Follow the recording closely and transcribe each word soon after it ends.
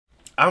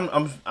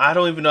I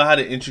don't even know how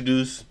to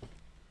introduce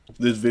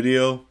this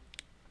video.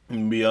 And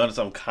to be honest,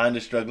 I'm kind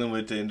of struggling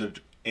with the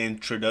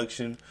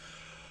introduction.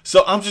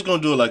 So I'm just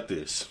gonna do it like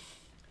this.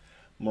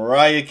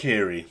 Mariah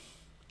Carey,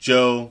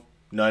 Joe,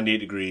 98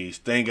 Degrees.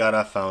 Thank God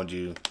I found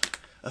you.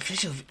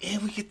 Official,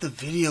 and we get the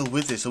video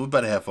with it, so we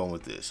better have fun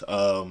with this.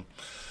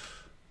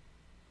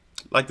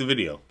 Like the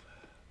video.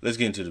 Let's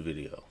get into the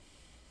video.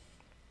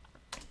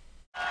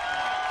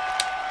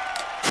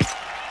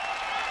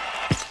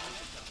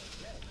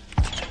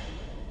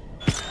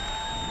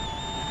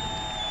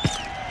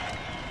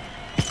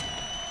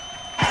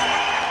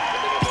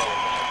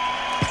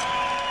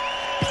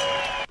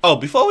 Oh,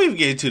 before we even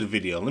get into the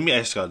video, let me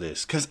ask y'all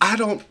this, because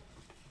the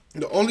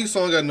only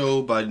song I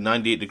know by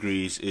 98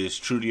 Degrees is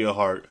True to Your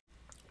Heart.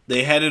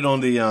 They had it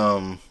on the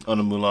Mulan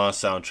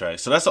soundtrack,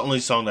 so that's the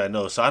only song that I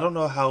know. So I don't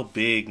know how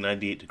big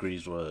 98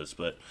 Degrees was,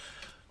 but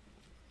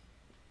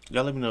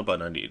y'all let me know about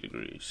 98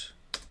 Degrees.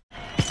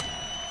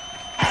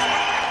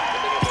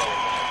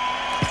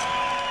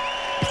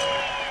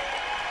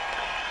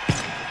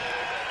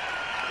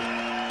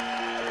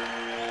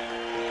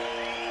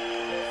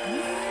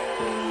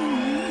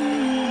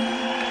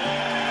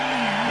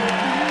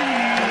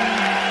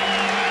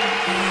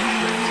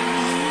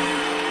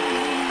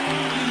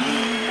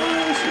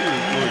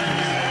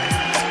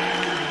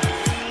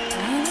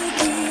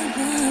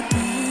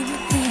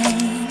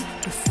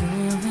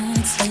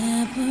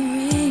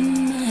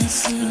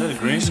 Is that a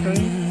green screen?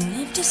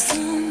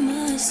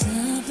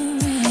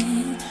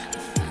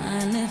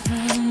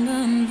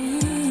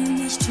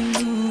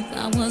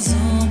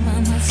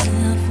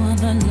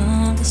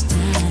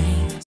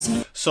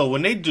 So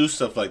when they do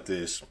stuff like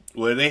this,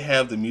 where they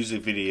have the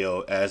music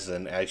video as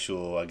an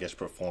actual, I guess,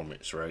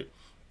 performance, right?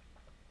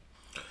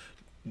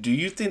 Do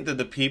you think that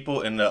the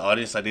people in the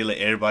audience, like, they let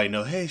everybody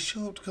know, hey,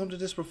 show up to come to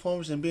this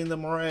performance and be in the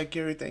Mariah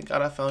Carey Thank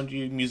God I Found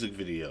You music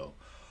video?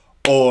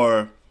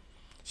 Or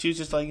she was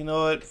just like, you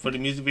know what, for the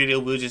music video,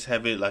 we'll just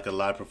have it like a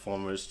live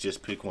performance,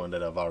 just pick one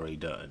that I've already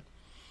done.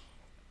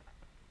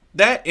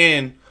 That,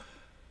 and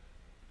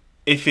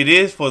if it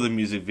is for the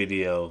music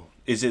video,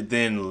 is it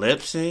then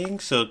lip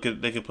sync so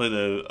they could play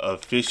the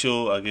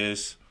official, I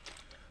guess,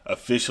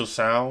 official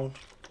sound?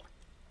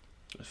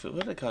 What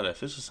do they call that?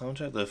 Official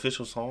soundtrack? The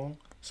official song?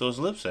 So it's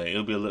lip sync.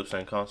 It'll be a lip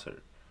sync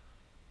concert.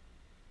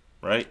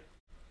 Right?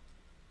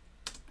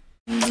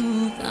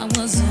 I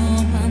was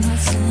all by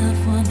myself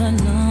for the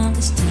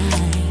longest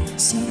time,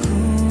 so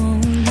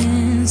cold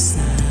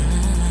inside,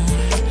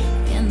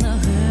 and the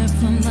hurt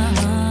from the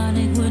heart,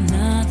 it would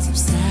not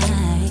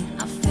subside.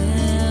 I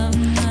felt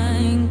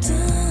like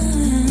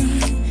dying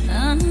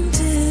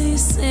until you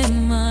saved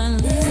my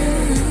life.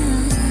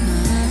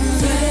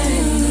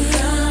 Thank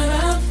God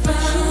I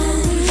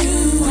found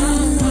you. I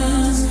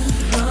was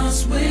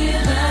lost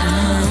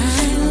without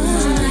you.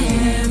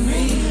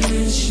 Every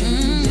wish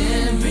and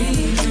every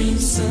dream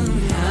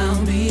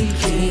somehow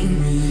became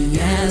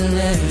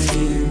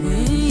reality.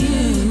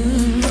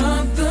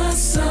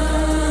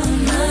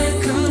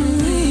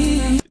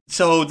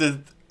 So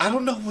I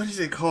don't know, what is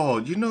it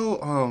called? You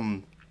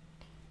know,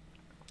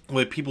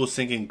 when people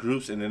sing in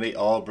groups and then they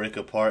all break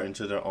apart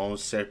into their own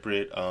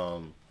separate,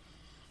 what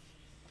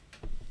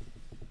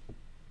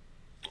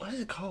is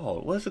it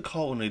called? What is it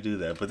called when they do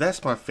that? But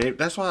that's my favorite.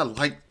 That's why I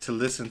like to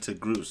listen to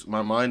groups.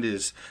 My mind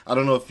is, I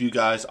don't know if you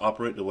guys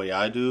operate the way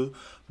I do,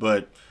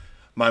 but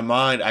my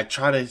mind, I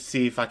try to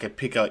see if I can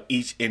pick out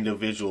each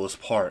individual's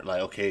part.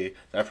 Like, okay,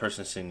 that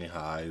person's singing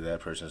high, that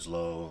person's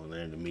low,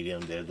 they're in the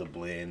medium, they're the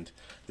blend,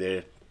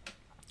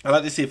 I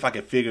like to see if I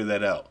can figure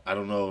that out. I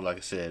don't know, like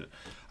I said,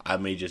 I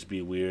may just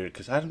be weird,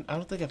 because I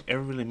don't think I've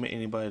ever really met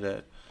anybody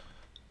that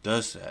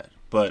does that.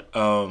 But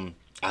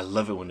I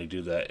love it when they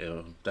do that.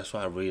 That's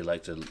why I really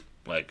like to,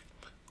 like,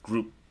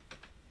 group,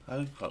 how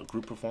do you call it,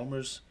 group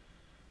performers?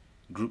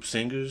 Group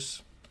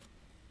singers?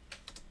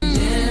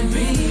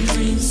 Every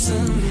dream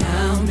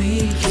somehow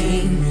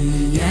became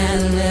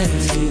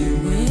reality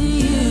when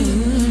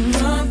you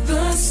brought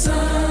the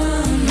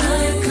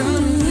sunlight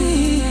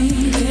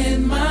coming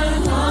in my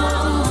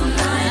heart.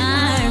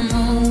 I'm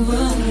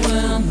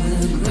overwhelmed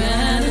with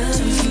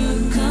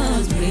gratitude,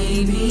 'cause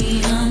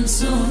baby, I'm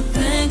so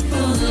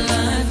thankful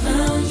I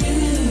found you.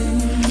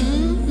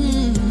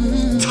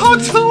 Talk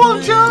to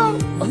him, Joe.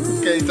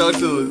 Okay, talk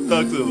to him.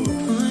 Talk to him.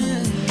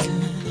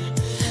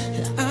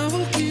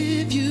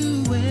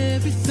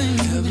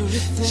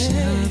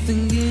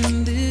 Nothing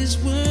in this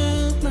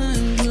world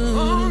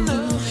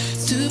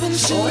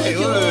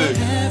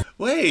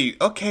wait,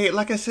 okay,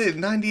 like I said,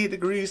 98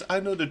 Degrees, I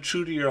know the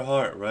True to Your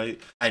Heart, right?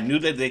 I knew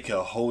that they could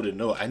hold a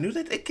note. I knew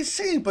that they could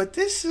sing, but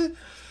this is,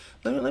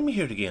 let me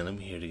hear it again. Let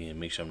me hear it again.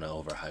 Make sure I'm not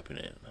overhyping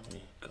it. Let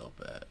me go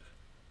back.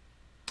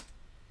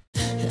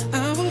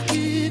 I will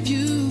give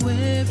you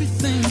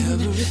everything.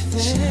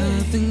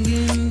 Nothing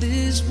in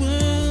this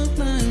world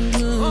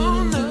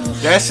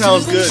that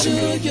sounds good to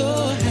me.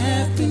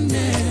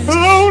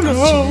 Oh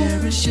no.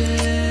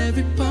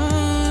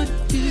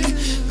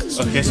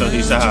 Okay, so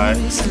he's the high.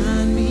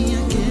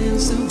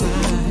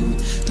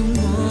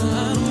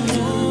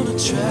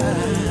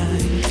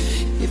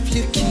 If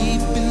you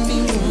keep it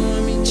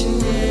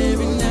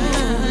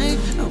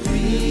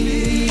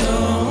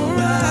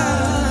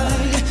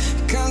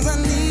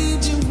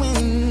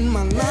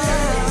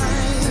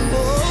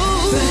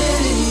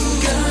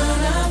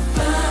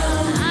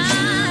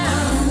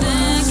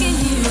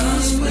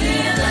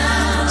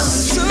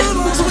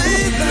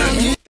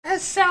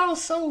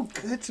sounds so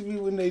good to me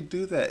when they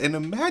do that. And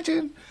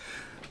imagine,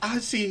 I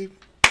see,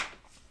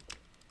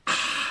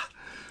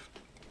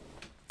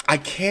 I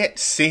can't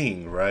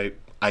sing, right?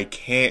 I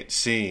can't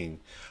sing.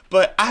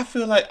 But I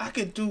feel like I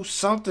could do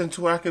something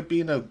to where I could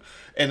be in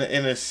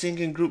a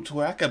singing group to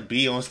where I could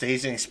be on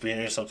stage and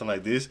experience something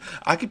like this.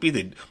 I could be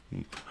the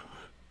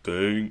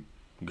thank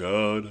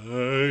God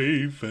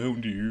I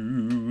found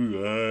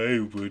you. I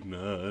would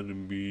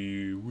not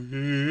be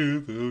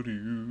without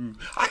you.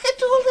 I could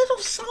do a little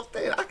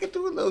something. I could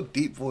do a little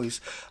deep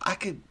voice. I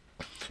could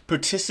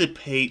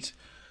participate,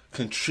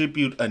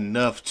 contribute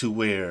enough to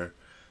where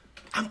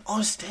I'm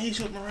on stage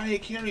with Mariah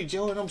Carey,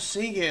 Joe, and I'm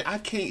singing. I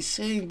can't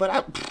sing, but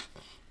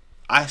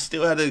I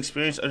still had the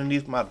experience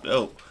underneath my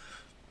belt.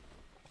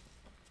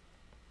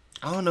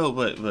 I don't know,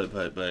 but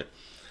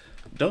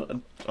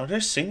are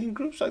there singing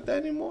groups like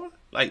that anymore?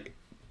 Like,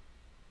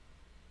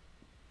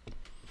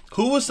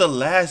 who was the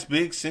last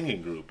big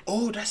singing group?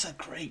 Oh, that's a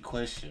great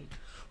question.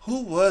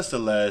 Who was the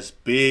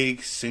last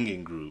big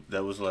singing group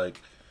that was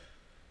like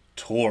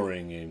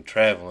touring and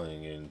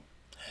traveling and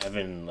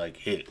having like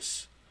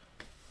hits?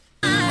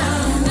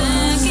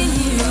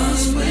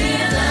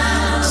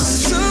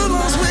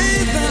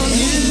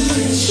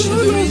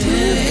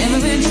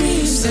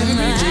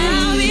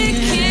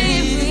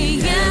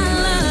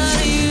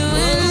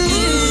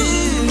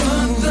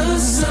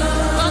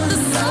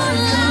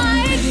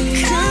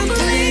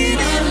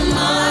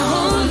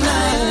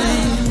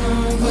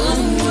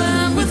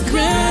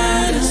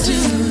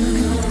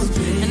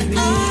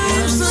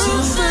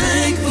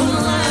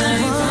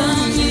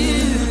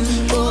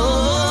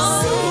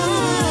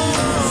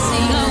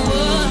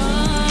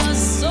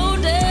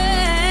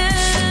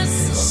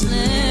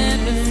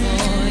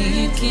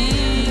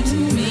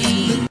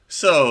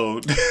 So,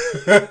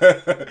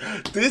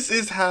 this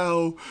is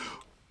how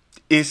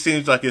it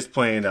seems like it's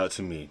playing out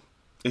to me.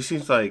 It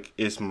seems like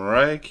it's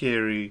Mariah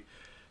Carey,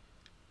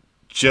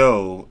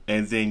 Joe,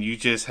 and then you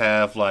just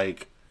have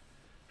like,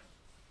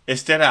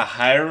 instead of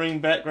hiring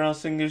background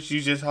singers,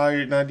 you just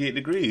hired 98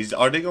 Degrees.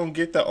 Are they going to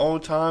get their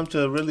own time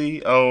to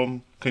really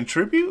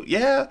contribute?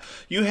 Yeah.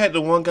 You had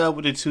the one guy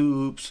with the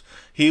tubes.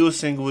 He was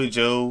singing with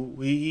Joe.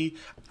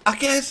 I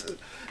guess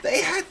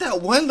they had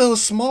that one little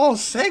small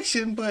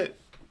section, but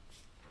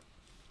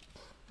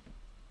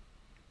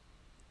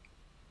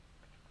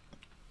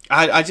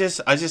I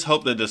just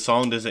hope that the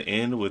song doesn't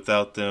end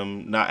without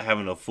them not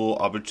having a full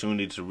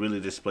opportunity to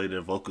really display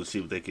their vocals, see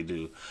what they can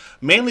do.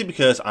 Mainly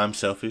because I'm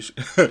selfish.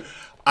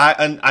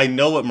 I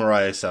know what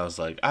Mariah sounds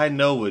like. I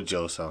know what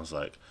Joe sounds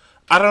like.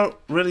 I don't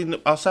really know,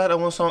 outside of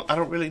one song, I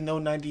don't really know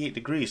 98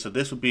 Degrees. So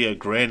this would be a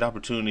grand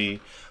opportunity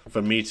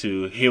for me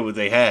to hear what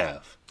they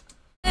have.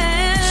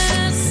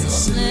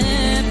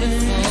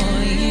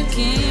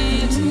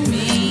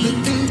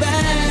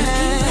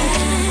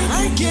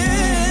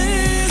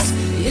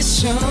 It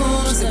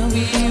shows that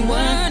we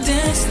were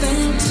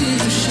destined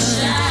to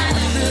shine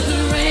through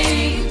the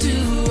rain, to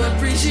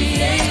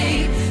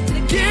appreciate the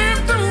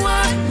gift of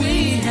what we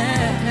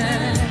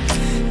had,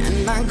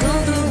 and I go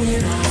through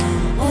it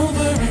all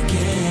over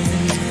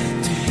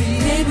again to be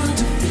able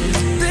to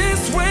feel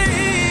this way.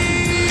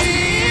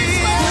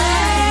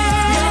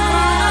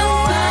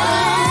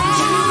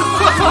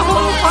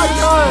 Oh my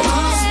God!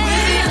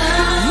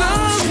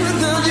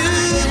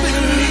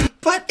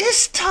 But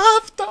it's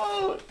tough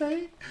though.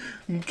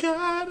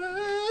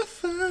 Gotta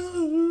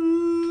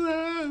fool,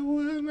 I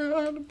would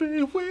not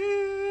be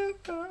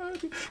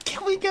without you.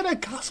 Can we get a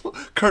gospel?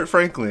 Kurt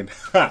Franklin.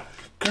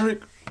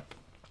 Kurt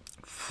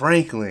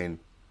Franklin.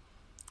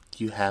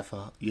 You have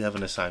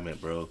an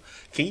assignment, bro.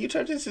 Can you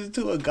turn this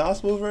into a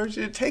gospel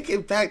version? Take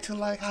it back to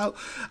like how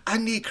I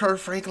need Kurt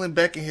Franklin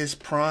back in his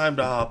prime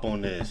to hop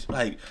on this.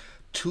 Like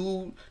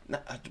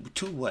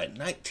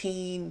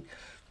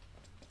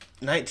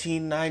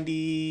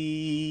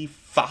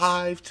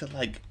 1995 to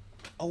like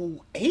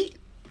 08?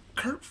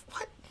 Kurt,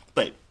 what?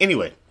 But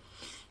anyway,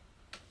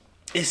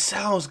 it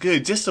sounds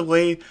good. Just the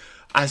way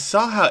I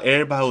saw how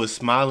everybody was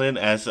smiling,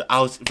 as I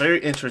was very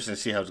interested to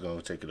see how I was going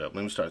to take it up.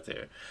 Let me start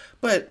there.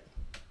 But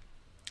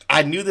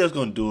I knew they was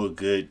going to do a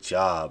good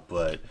job,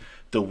 but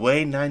the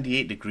way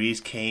 98 Degrees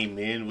came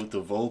in with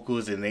the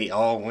vocals and they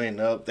all went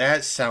up,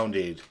 that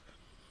sounded...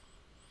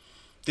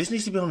 This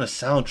needs to be on a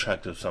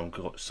soundtrack of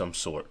some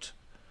sort.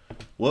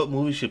 What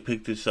movie should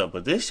pick this up?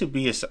 But this should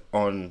be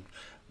on...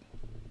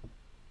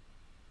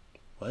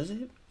 Was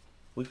it?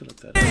 We could look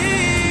that up.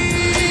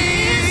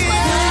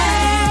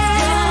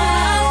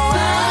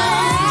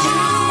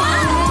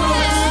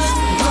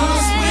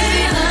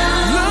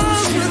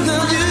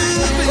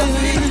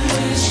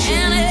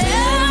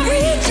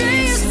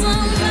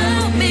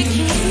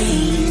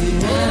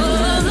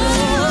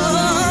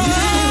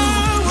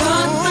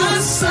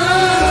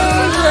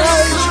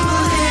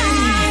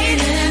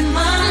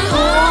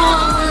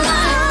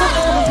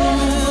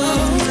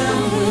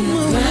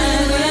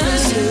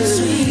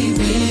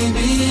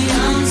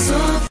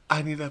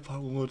 I need that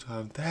part one more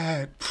time.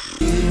 That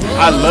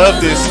I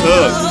love this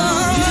hook.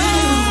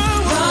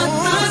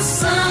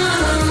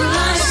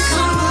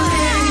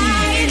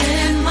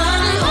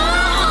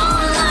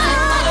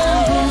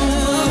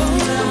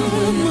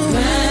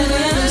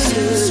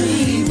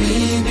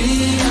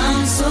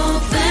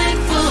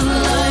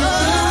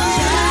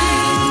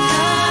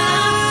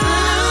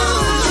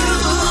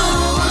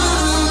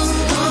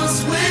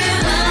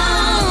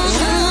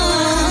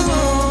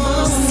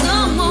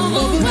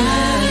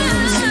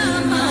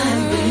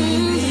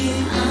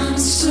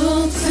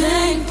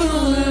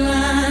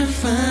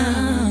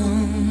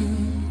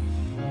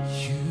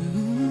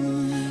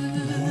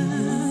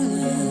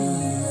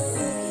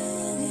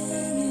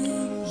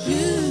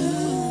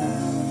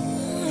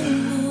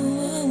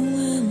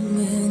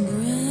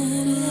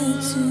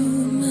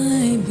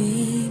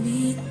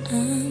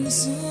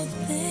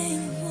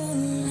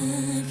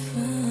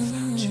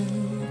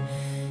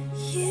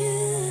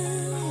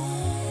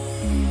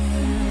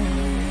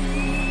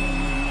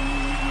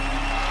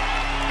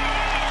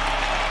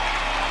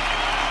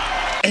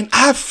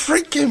 I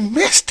freaking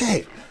missed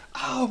it.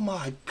 Oh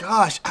my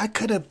gosh, I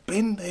could have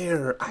been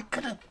there. I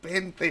could have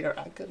been there.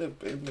 I could have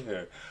been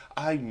there.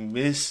 I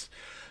missed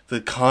the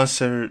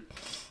concert.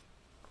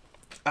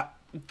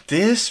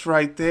 This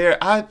right there,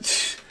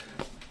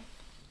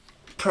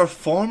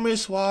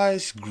 performance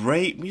wise,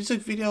 great.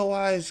 Music video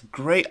wise,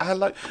 great.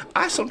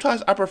 I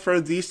sometimes prefer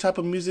these type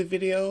of music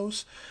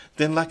videos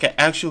than like an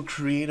actual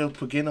creator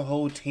getting a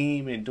whole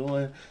team and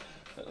doing,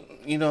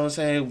 you know what I'm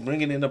saying,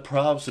 bringing in the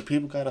props so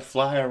people gotta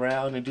fly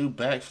around and do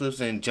backflips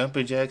and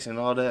jumping jacks and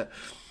all that.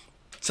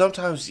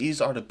 Sometimes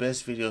these are the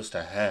best videos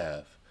to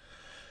have.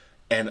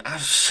 And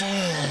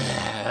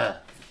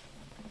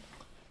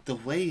the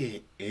way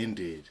it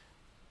ended,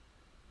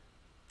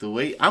 the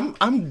way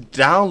I'm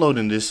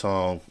downloading this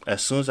song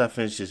as soon as I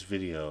finish this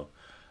video.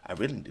 I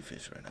really need to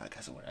finish right now. I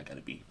got somewhere I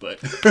gotta be, but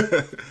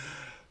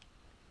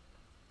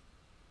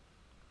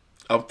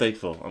I'm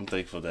thankful. I'm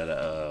thankful that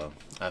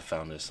I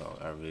found this song.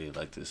 I really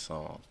like this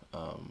song.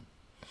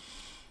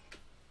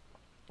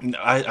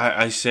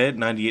 I said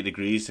 98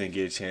 Degrees didn't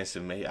get a chance to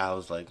make. I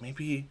was like,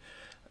 maybe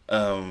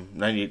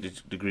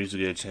 98 Degrees will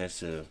get a chance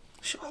to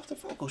show off the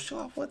vocals, show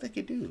off what they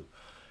could do.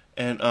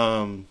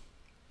 And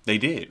they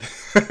did.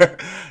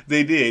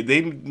 They did.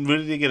 They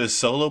really didn't get a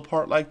solo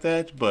part like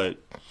that, but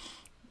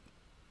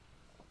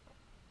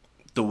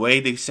the way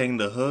they sang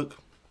the hook,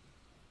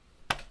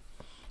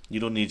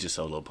 you don't need your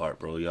solo part,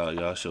 bro.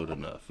 Y'all showed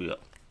enough. Yeah.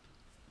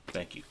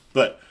 Thank you.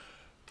 But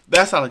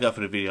that's all I got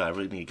for the video. I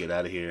really need to get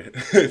out of here.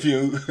 If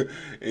you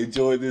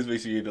enjoyed this, make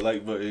sure you hit the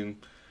like button.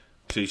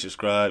 Make sure you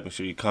subscribe. Make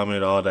sure you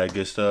comment, all that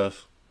good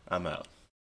stuff. I'm out.